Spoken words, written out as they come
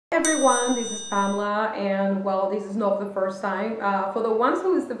Everyone, this is Pamela, and well, this is not the first time. For the ones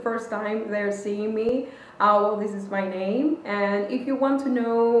who is the first time they're seeing me, well, this is my name. And if you want to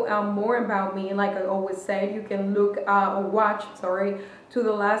know more about me, like I always said, you can look or watch, sorry, to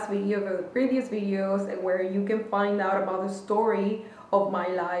the last video of the previous videos, and where you can find out about the story of my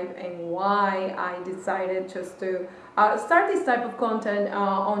life and why I decided just to start this type of content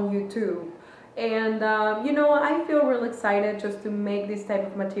on YouTube. And you know, I feel really excited just to make this type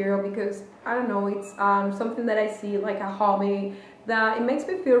of material because I don't know, it's something that I see like a hobby that it makes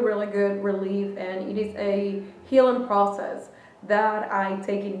me feel really good, relief, and it is a healing process that I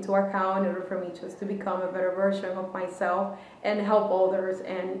take into account in order for me just to become a better version of myself and help others.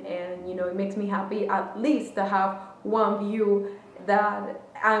 And you know, it makes me happy at least to have one view that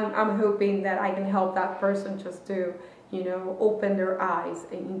I'm hoping that I can help that person just to, you know, open their eyes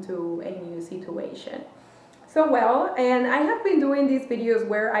into a new situation. So well, and I have been doing these videos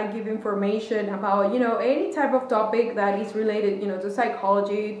where I give information about, you know, any type of topic that is related, you know, to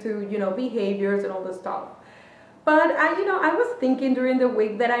psychology, to, you know, behaviors and all this stuff. But you know, I was thinking during the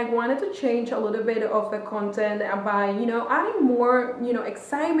week that I wanted to change a little bit of the content by, you know, adding more, you know,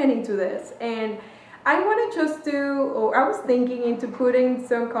 excitement into this. And I wanted just to, or I was thinking into putting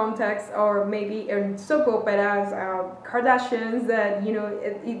some context, or maybe in soap operas, Kardashians, that, you know,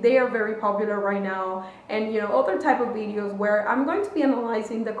 they are very popular right now, and, you know, other type of videos where I'm going to be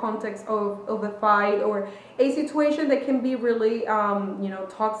analyzing the context of a fight or a situation that can be really, you know,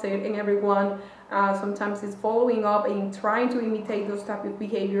 toxic, and everyone sometimes is following up and trying to imitate those type of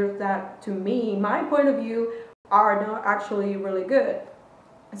behaviors that, to me, my point of view, are not actually really good.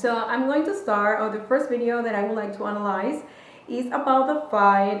 So I'm going to start, or the first video that I would like to analyze is about the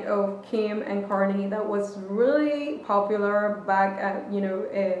fight of Kim and Kourtney that was really popular back at, you know,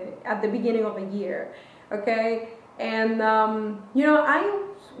 at the beginning of the year, okay? And you know, I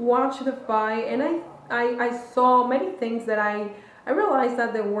watched the fight and I saw many things that I realized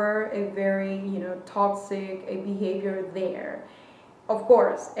that there were a very, you know, toxic behavior there. Of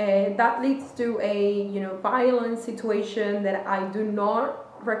course, that leads to a, you know, violent situation that I do not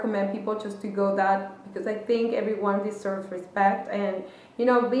recommend people just to go that, because I think everyone deserves respect, and, you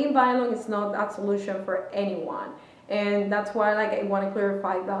know, being violent is not that solution for anyone. And that's why, like, I want to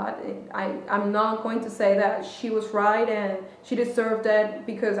clarify that I'm not going to say that she was right and she deserved it,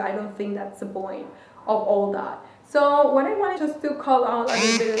 because I don't think that's the point of all that. So what I wanted just to call out a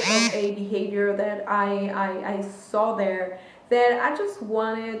little bit of a behavior that I saw there, that I just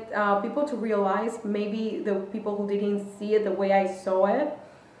wanted people to realize, maybe the people who didn't see it the way I saw it.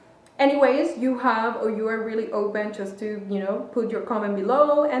 Anyways, you have, or you are really open just to, you know, put your comment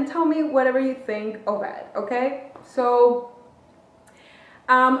below and tell me whatever you think of it, okay? So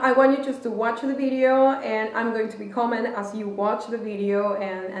I want you just to watch the video, and I'm going to be commenting as you watch the video,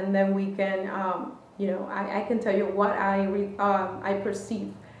 and then we can, you know, I can tell you what I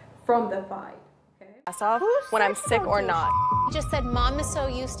perceive from the fight. Okay? Off when I'm sick or not. You just said mom is so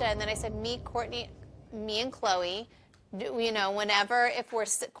used to it, and then I said me, Kourtney, me and Chloe, you know, whenever, if we're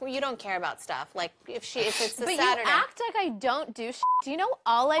sick, you don't care about stuff. Like if it's a But Saturday. you act like I don't do shit. Do you know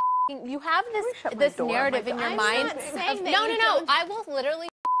all you have this narrative in your mind? I'm not saying that no, you no, no. don't. I will literally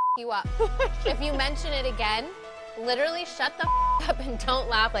you up. If you mention it again, literally shut the up and don't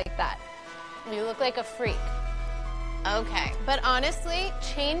laugh like that. You look like a freak. Okay. But honestly,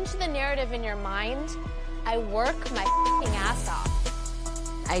 change the narrative in your mind. I work my ass off.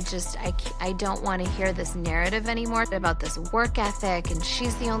 I don't want to hear this narrative anymore about this work ethic, and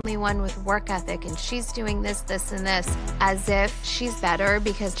she's the only one with work ethic, and she's doing this, this, and this, as if she's better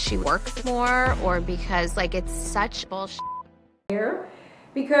because she works more, or because, like, it's such bullshit. Here,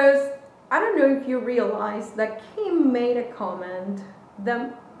 because I don't know if you realize that Kim made a comment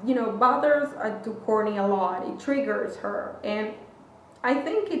that, you know, bothers to Kourtney a lot. It triggers her, and I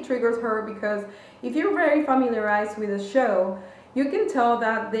think it triggers her because if you're very familiarized with the show, you can tell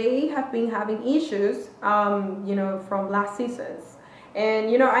that they have been having issues, you know, from last seasons. And,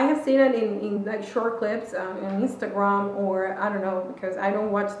 you know, I have seen it in like short clips on Instagram, or I don't know, because I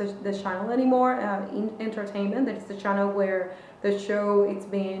don't watch the channel anymore, in entertainment. That is the channel where the show is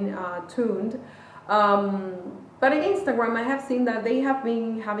being tuned. But in Instagram, I have seen that they have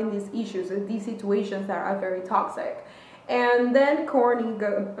been having these issues, these situations that are very toxic. And then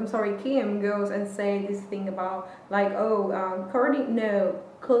Kim goes and say this thing about, like, oh, Kourtney, no,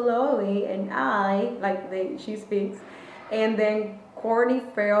 Chloe and I, like she speaks, and then Kourtney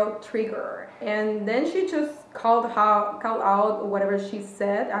felt triggered, and then she just called out whatever she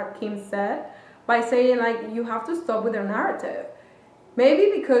said, Kim said, by saying, like, you have to stop with their narrative.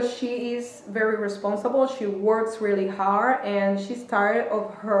 Maybe because she is very responsible, she works really hard, and she's tired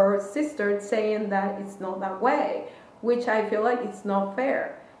of her sister saying that it's not that way, which I feel like it's not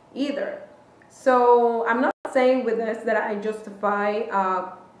fair either. So I'm not saying with this that I justify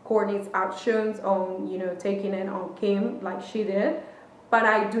Kourtney's actions on, you know, taking it on Kim like she did, but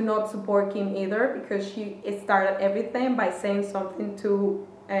I do not support Kim either, because she started everything by saying something to,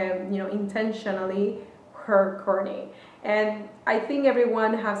 you know, intentionally hurt Kourtney. And I think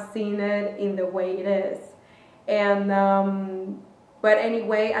everyone has seen it in the way it is. And but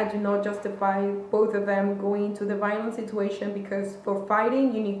anyway, I do not justify both of them going into the violent situation, because for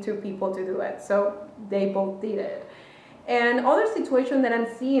fighting you need two people to do it. So they both did it. And other situation that I'm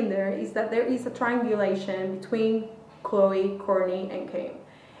seeing there is that there is a triangulation between Khloe, Kourtney, and Kim.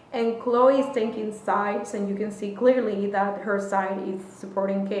 And Khloe is taking sides, and you can see clearly that her side is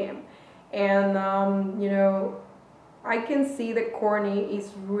supporting Kim. And you know, I can see that Kourtney is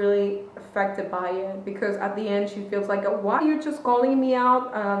really affected by it, because at the end she feels like, why are you just calling me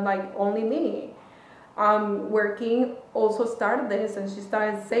out, like only me? Where Kim also started this, and she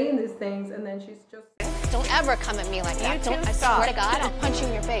started saying these things, and then she's just... Don't ever come at me like that. You Don't, I stop. swear to God, I'll punch you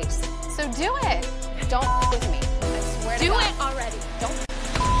in your face. So do it. Don't with me. I swear to Do God. it already. Don't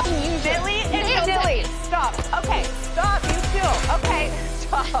use it. Delete and delete. Stop. Okay, stop. You too. Okay,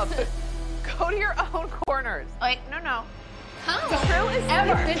 stop. Go to your own corners. Like, no. Come. True is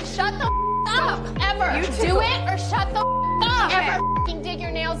Ever. ever. Then shut the up. Ever. You too. Do it or shut the up. Okay. Ever dig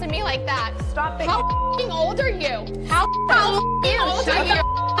your nails in me like that. Stop it. How old are you? How old are you?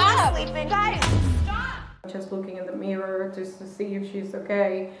 Up. Sleeping. Guys, stop. just looking in the mirror just to see if she's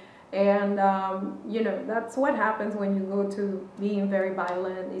okay. And you know, that's what happens when you go to being very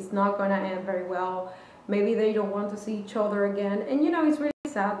violent. It's not gonna end very well. Maybe they don't want to see each other again, and you know, it's really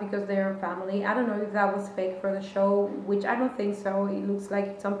sad because they're a family. I don't know if that was fake for the show, which I don't think so. It looks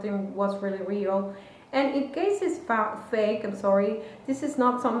like something was really real. And in case it's fake, I'm sorry, this is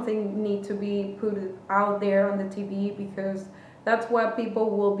not something need to be put out there on the TV, because that's what people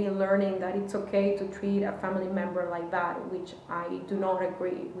will be learning, that it's okay to treat a family member like that, which I do not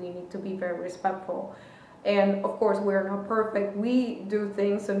agree. We need to be very respectful. And of course, we're not perfect. We do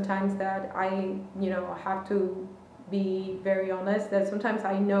things sometimes that I, you know, have to be very honest, that sometimes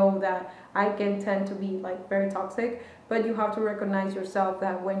I know that I can tend to be like very toxic, but you have to recognize yourself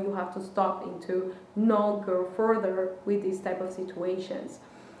that when you have to stop and to not go further with these type of situations.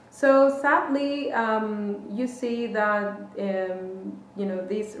 So sadly, you see that you know,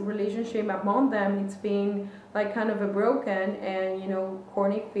 this relationship among them, it's been like kind of a broken, and you know,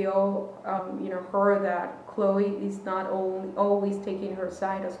 Kourtney feel you know, her that Khloe is not always taking her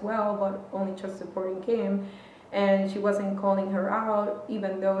side as well, but only just supporting Kim, and she wasn't calling her out,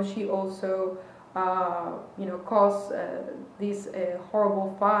 even though she also you know, caused this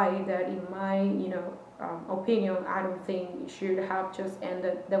horrible fight that, in my, you know, opinion, I don't think it should have just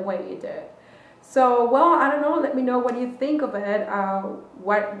ended the way it did. So, well, I don't know. Let me know what you think of it.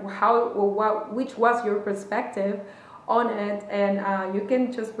 Which was your perspective on it, and you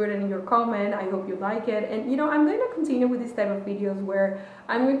can just put it in your comment. I hope you like it, and you know, I'm going to continue with this type of videos where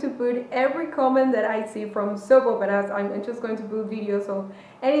I'm going to put every comment that I see from soap operas. I'm just going to put videos of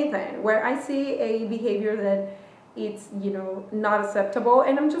anything where I see a behavior that it's, you know, not acceptable,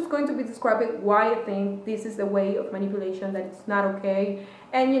 and I'm just going to be describing why I think this is the way of manipulation, that it's not okay,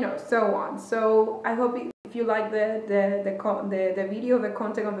 and you know, so on. So I hope if you like the video, the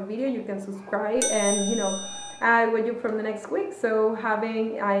content of the video, you can subscribe, and you know, I will you from the next week. So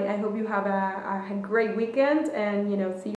I hope you have a great weekend, and you know, see you